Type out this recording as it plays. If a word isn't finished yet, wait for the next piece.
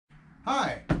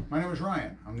Hi, my name is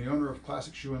Ryan. I'm the owner of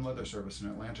Classic Shoe and Leather Service in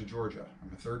Atlanta, Georgia. I'm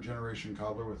a third-generation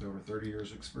cobbler with over 30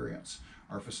 years experience.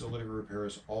 Our facility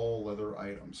repairs all leather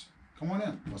items. Come on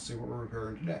in. Let's see what we're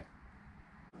repairing today.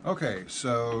 Okay,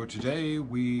 so today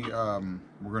we're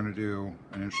going to do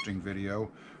an interesting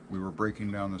video. We were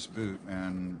breaking down this boot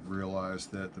and realized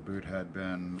that the boot had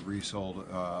been resold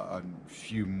a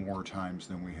few more times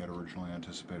than we had originally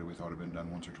anticipated. We thought it had been done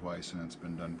once or twice, and it's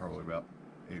been done probably about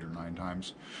 8 or 9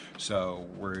 times. So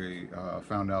we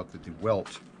found out that the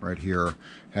welt right here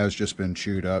has just been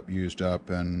chewed up, used up,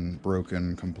 and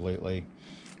broken completely.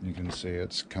 You can see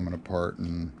it's coming apart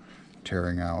and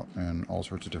tearing out in all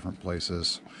sorts of different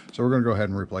places. So we're going to go ahead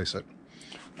and replace it.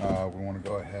 We want to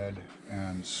go ahead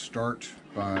and start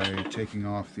by taking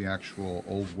off the actual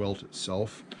old welt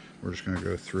itself. We're just going to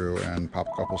go through and pop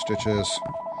a couple stitches,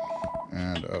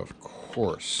 and of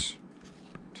course,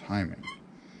 timing.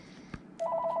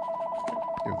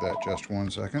 Give that just 1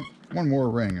 second. One more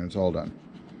ring and it's all done.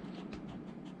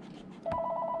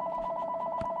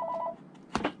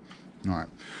 Alright,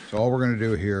 so all we're going to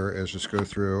do here is just go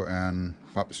through and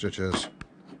pop the stitches,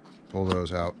 pull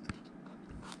those out.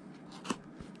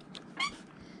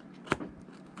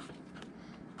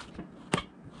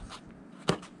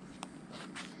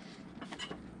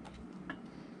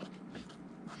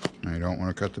 Now you don't want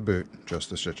to cut the boot,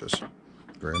 just the stitches.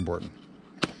 Very important.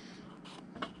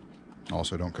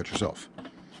 Also, don't cut yourself.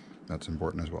 That's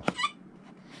important as well.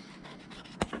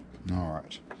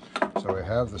 Alright, so we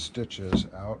have the stitches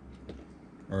out,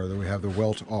 or we have the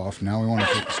welt off. Now we want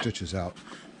to take the stitches out.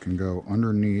 Can go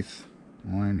underneath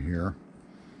the line here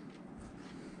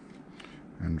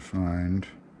and find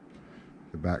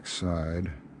the back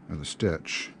side of the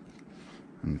stitch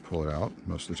and pull it out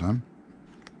most of the time.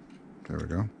 There we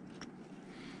go.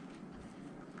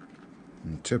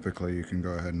 And typically you can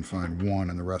go ahead and find one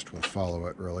and the rest will follow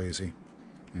it real easy.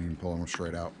 And you can pull them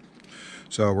straight out.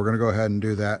 So we're going to go ahead and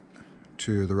do that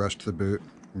to the rest of the boot.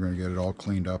 We're going to get it all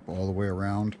cleaned up all the way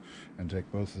around and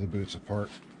take both of the boots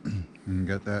apart and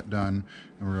get that done.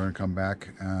 And we're going to come back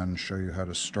and show you how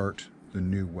to start the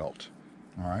new welt.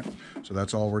 Alright, so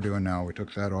that's all we're doing now. We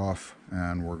took that off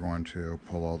and we're going to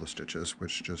pull all the stitches,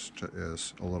 which just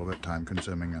is a little bit time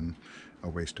consuming and a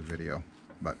waste of video.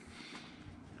 But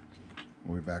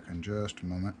we'll be back in just a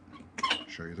moment to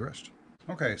show you the rest.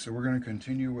 Okay, so we're going to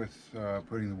continue with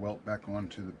putting the welt back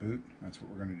onto the boot. That's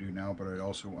what we're going to do now, but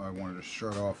I wanted to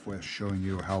start off with showing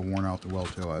you how worn out the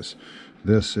welt was.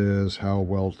 This is how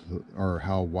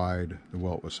wide the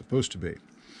welt was supposed to be.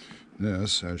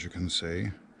 This, as you can see,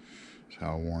 is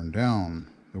how worn down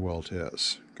the welt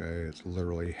is. Okay, it's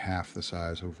literally half the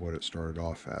size of what it started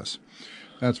off as.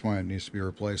 That's why it needs to be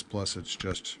replaced, plus it's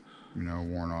just, you know,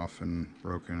 worn off and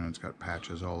broken, and it's got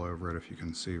patches all over it. If you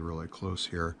can see really close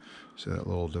here, see that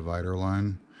little divider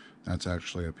line? That's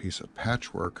actually a piece of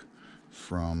patchwork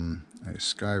from a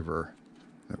skiver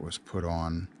that was put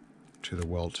on to the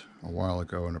welt a while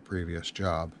ago in a previous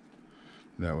job.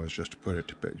 That was just to put it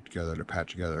together, to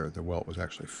patch together. The welt was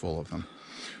actually full of them.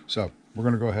 So we're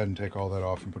going to go ahead and take all that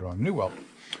off and put it on a new welt.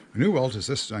 The new welt is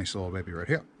this nice little baby right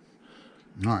here.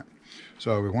 All right.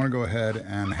 So we want to go ahead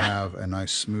and have a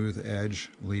nice smooth edge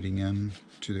leading in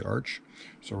to the arch.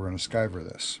 So we're going to skiver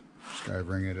this.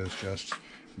 Skivering it is just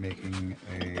making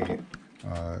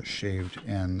a shaved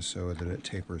end so that it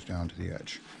tapers down to the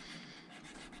edge.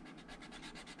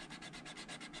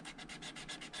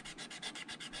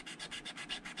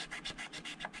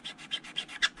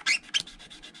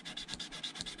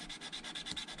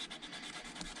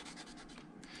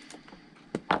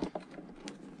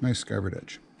 Nice skivered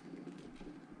edge.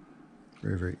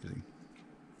 Very, very easy.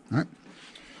 All right.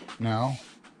 Now,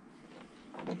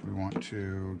 we want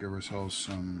to give ourselves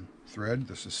some thread.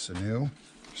 This is sinew.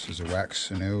 This is a wax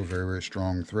sinew, very, very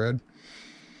strong thread.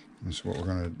 This is what we're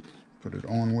going to put it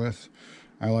on with.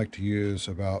 I like to use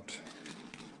about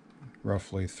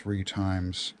roughly 3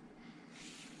 times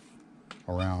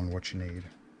around what you need.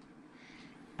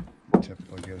 It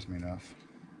typically gives me enough.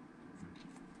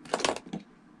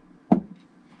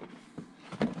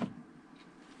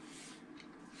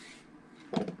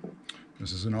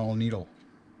 This is an all needle.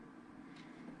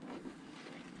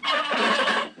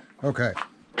 Okay,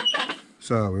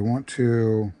 so we want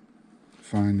to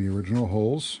find the original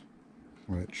holes,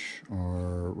 which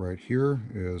are right here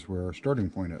is where our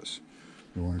starting point is.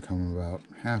 We want to come about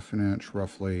 1/2 inch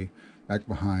roughly back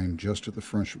behind, just at the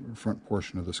front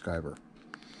portion of the skiver.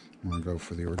 I'm going to go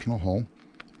for the original hole,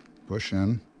 push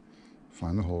in,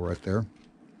 find the hole right there,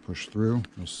 push through.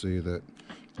 You'll see that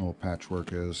a little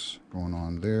patchwork is going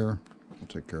on there. We'll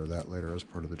take care of that later as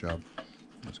part of the job.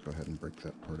 Let's go ahead and break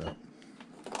that part out.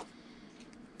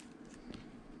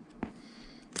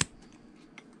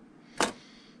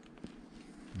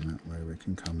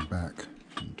 can come back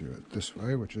and do it this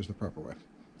way, which is the proper way.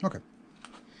 Okay.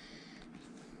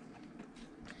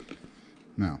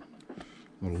 Now,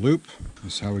 little loop.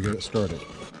 This is how we get it started.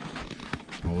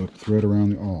 I'll loop thread around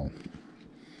the awl.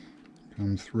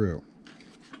 Come through.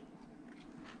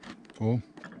 Pull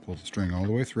the string all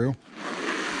the way through.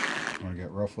 I want to get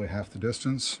roughly half the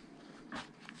distance.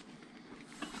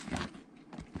 And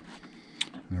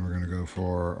then we're going to go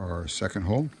for our second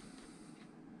hole.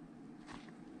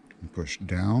 And push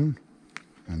down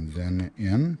and then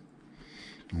in.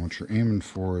 And what you're aiming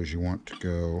for is you want to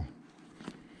go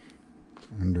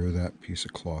under that piece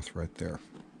of cloth right there.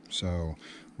 So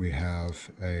we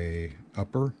have a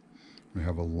upper, we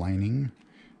have a lining,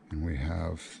 and we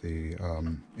have the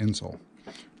insole.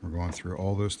 We're going through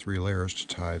all those 3 layers to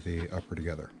tie the upper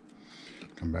together.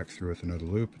 Come back through with another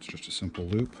loop. It's just a simple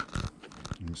loop.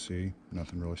 You can see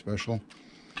nothing really special.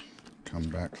 Come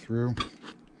back through.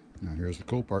 Now here's the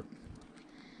cool part.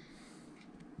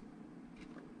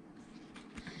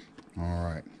 All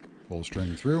right, pull the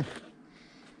string through.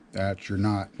 That's your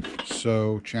knot.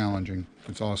 So challenging.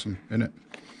 It's awesome, isn't it?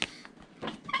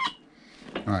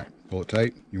 All right, pull it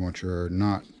tight. You want your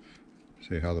knot.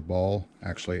 See how the ball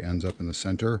actually ends up in the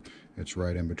center? It's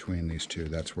right in between these two.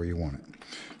 That's where you want it.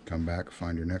 Come back,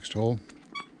 find your next hole.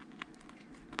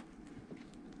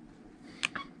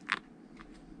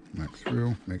 Back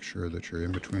through. Make sure that you're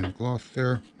in between the cloth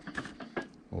there.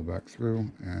 Pull back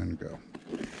through and go.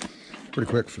 Pretty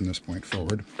quick from this point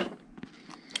forward.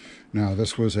 Now,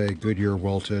 this was a Goodyear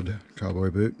welted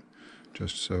cowboy boot.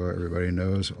 Just so everybody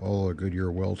knows, all a Goodyear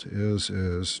welt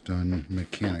is done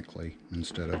mechanically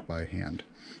instead of by hand.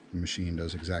 The machine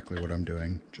does exactly what I'm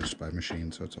doing, just by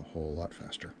machine, so it's a whole lot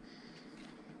faster.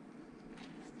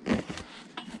 You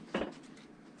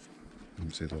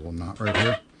can see the little knot right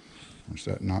here. There's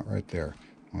that knot right there.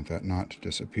 I want that knot to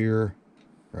disappear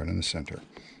right in the center.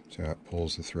 So that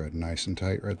pulls the thread nice and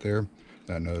tight right there.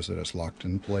 That knows that it's locked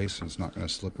in place. It's not going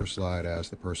to slip or slide as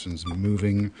the person's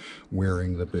moving,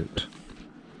 wearing the boot.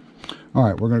 All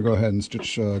right, we're going to go ahead and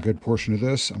stitch a good portion of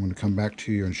this. I'm going to come back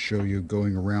to you and show you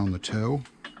going around the toe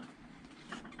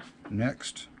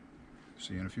next.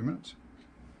 See you in a few minutes.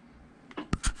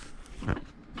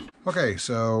 Okay,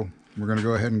 so we're going to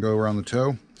go ahead and go around the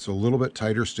toe. It's a little bit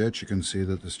tighter stitch. You can see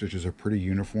that the stitches are pretty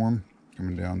uniform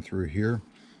coming down through here.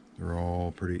 They're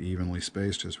all pretty evenly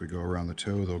spaced. As we go around the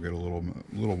toe, they'll get a little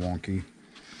wonky.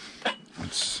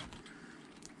 Let's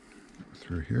go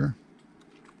through here.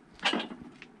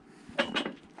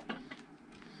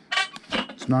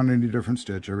 It's not any different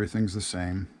stitch. Everything's the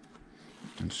same.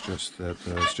 It's just that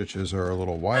the stitches are a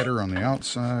little wider on the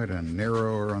outside and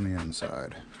narrower on the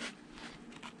inside.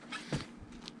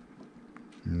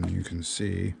 And you can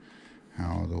see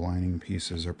how the lining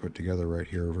pieces are put together right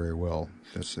here very well.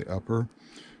 That's the upper.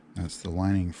 That's the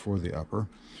lining for the upper.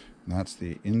 That's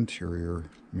the interior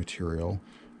material.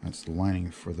 That's the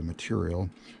lining for the material.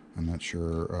 And that's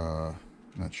your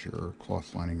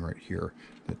cloth lining right here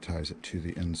that ties it to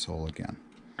the insole again.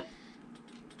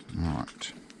 All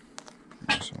right.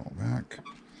 This all back.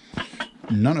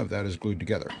 None of that is glued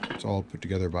together. It's all put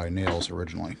together by nails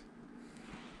originally.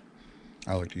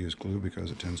 I like to use glue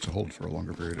because it tends to hold for a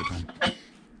longer period of time.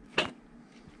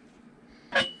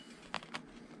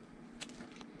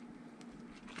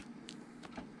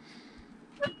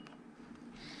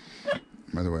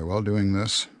 By the way, while doing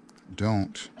this,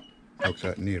 don't poke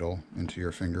that needle into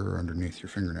your finger or underneath your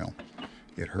fingernail.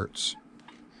 It hurts.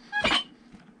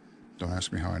 Don't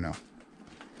ask me how I know.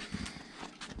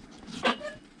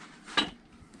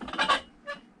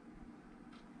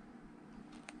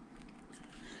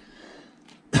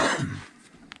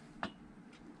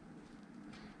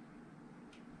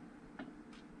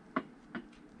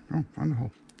 Oh, found the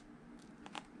hole.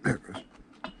 There it goes.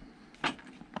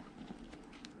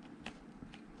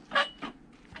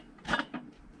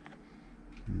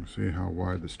 You can see how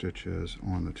wide the stitch is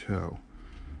on the toe,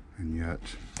 and yet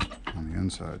on the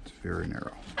inside it's very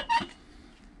narrow.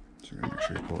 So you're going to make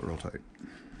sure you pull it real tight.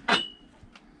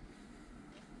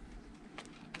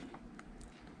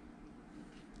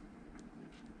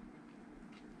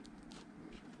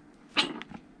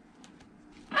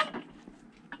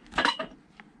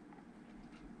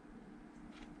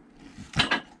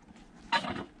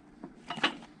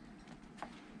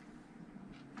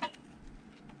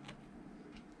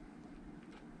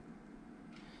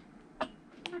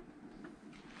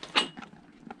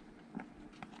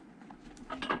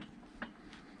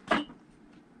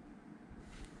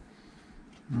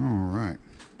 Alright,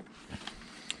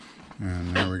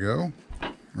 and there we go,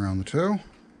 around the toe.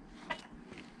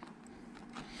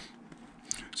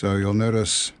 So you'll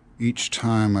notice each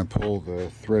time I pull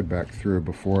the thread back through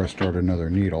before I start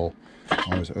another needle, I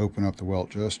always open up the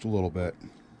welt just a little bit,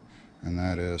 and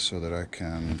that is so that I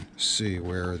can see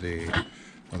where the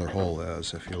other hole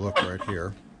is. If you look right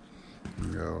here,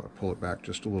 and go, I pull it back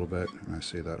just a little bit, and I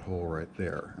see that hole right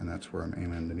there, and that's where I'm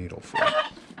aiming the needle for, to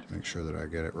make sure that I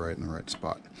get it right in the right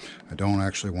spot. I don't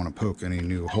actually want to poke any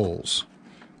new holes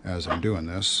as I'm doing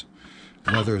this.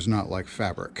 Leather is not like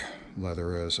fabric.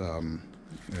 Leather is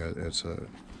it's a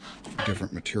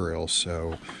different material,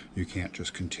 so you can't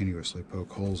just continuously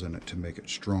poke holes in it to make it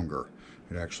stronger.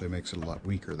 It actually makes it a lot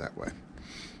weaker that way.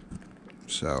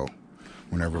 So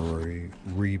whenever we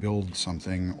rebuild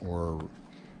something or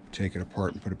take it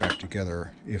apart and put it back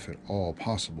together, if at all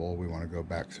possible, we want to go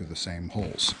back through the same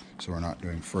holes so we're not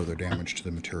doing further damage to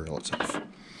the material itself.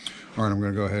 All right, I'm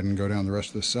going to go ahead and go down the rest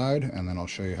of this side, and then I'll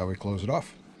show you how we close it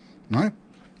off. All right,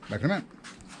 back in a minute.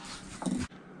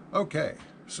 Okay,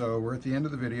 so we're at the end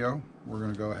of the video. We're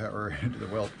going to go ahead, or into the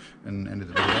welt and end of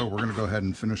the video. We're going to go ahead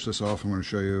and finish this off. I'm going to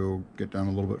show you, get down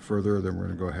a little bit further, then we're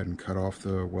going to go ahead and cut off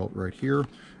the welt right here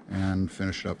and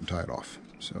finish it up and tie it off.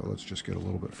 So let's just get a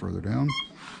little bit further down.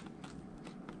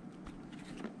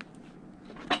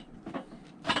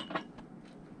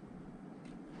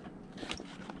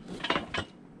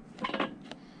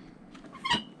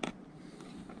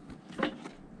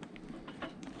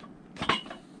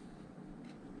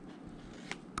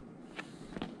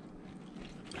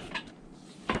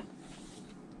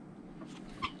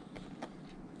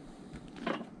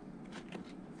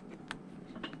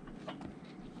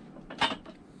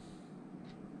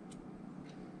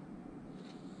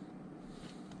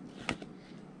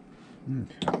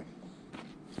 Okay.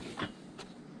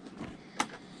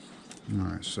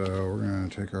 Alright, so we're going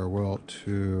to take our welt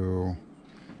to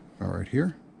about right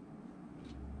here.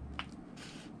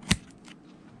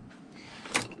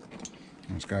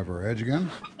 Let's go over our edge again.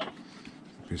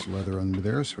 A piece of leather under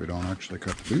there so we don't actually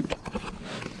cut the boot.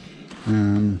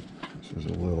 And this is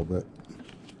a little bit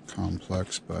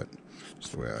complex, but it's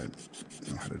the way I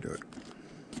know how to do it.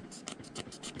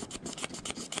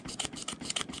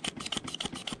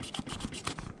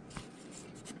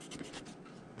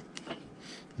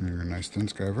 Your nice thin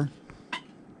skiver.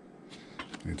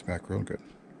 It's back real good.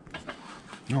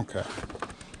 Okay.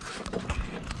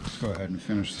 Let's go ahead and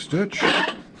finish the stitch.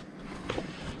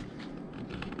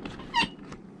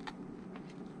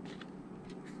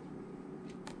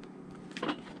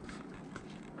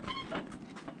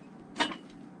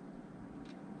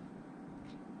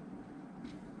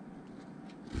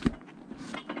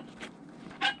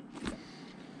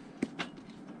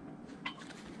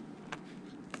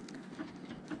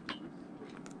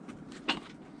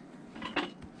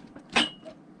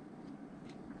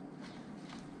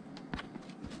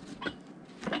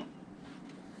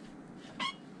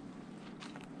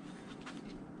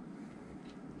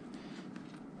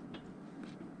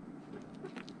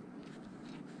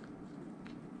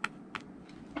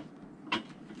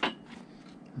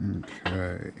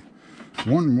 Okay,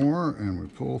 one more and we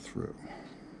pull through.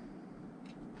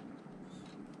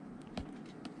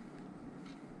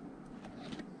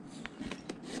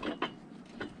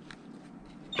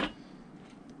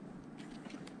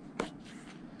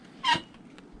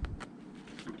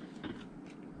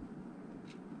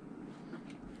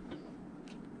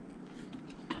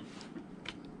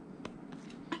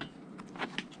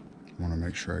 I want to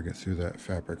make sure I get through that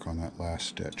fabric on that last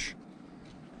stitch.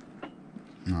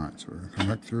 Alright, so we're going to come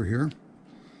back through here,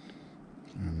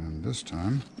 and then this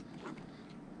time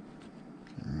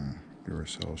give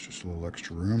ourselves just a little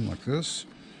extra room like this,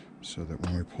 so that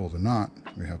when we pull the knot,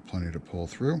 we have plenty to pull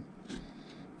through.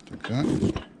 Like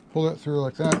that. Pull that through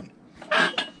like that.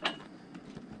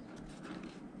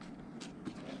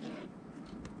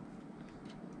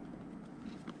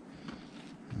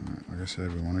 Alright, like I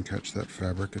said, we want to catch that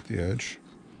fabric at the edge,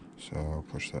 so I'll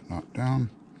push that knot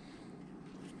down.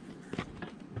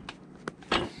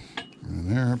 And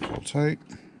there, pull tight.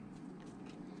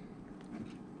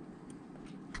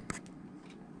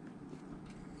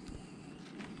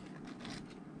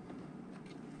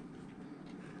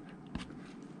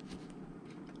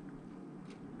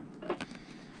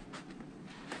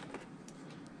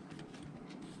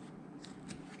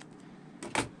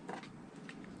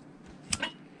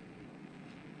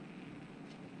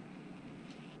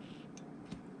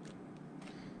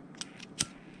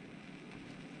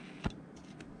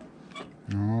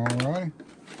 Alrighty,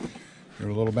 give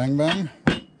it a little bang bang.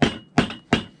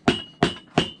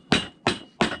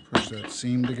 Push that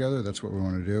seam together, that's what we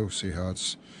want to do. See how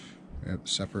it's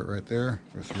separate right there?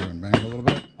 Go through and bang a little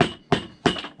bit.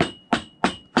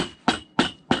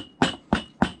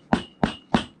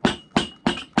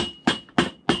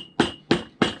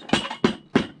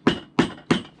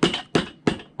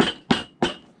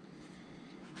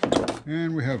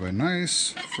 And we have a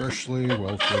nice, freshly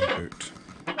welted boot.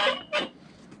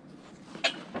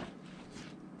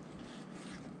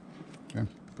 Okay,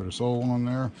 put a sole on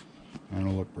there, and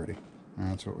it'll look pretty.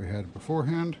 That's what we had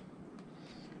beforehand.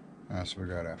 That's what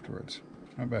we got afterwards.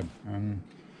 Not bad. And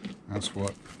that's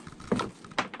what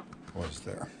was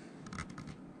there.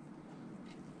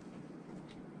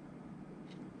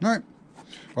 Alright.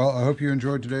 Well, I hope you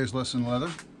enjoyed today's lesson in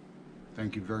leather.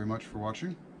 Thank you very much for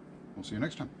watching. We'll see you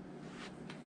next time.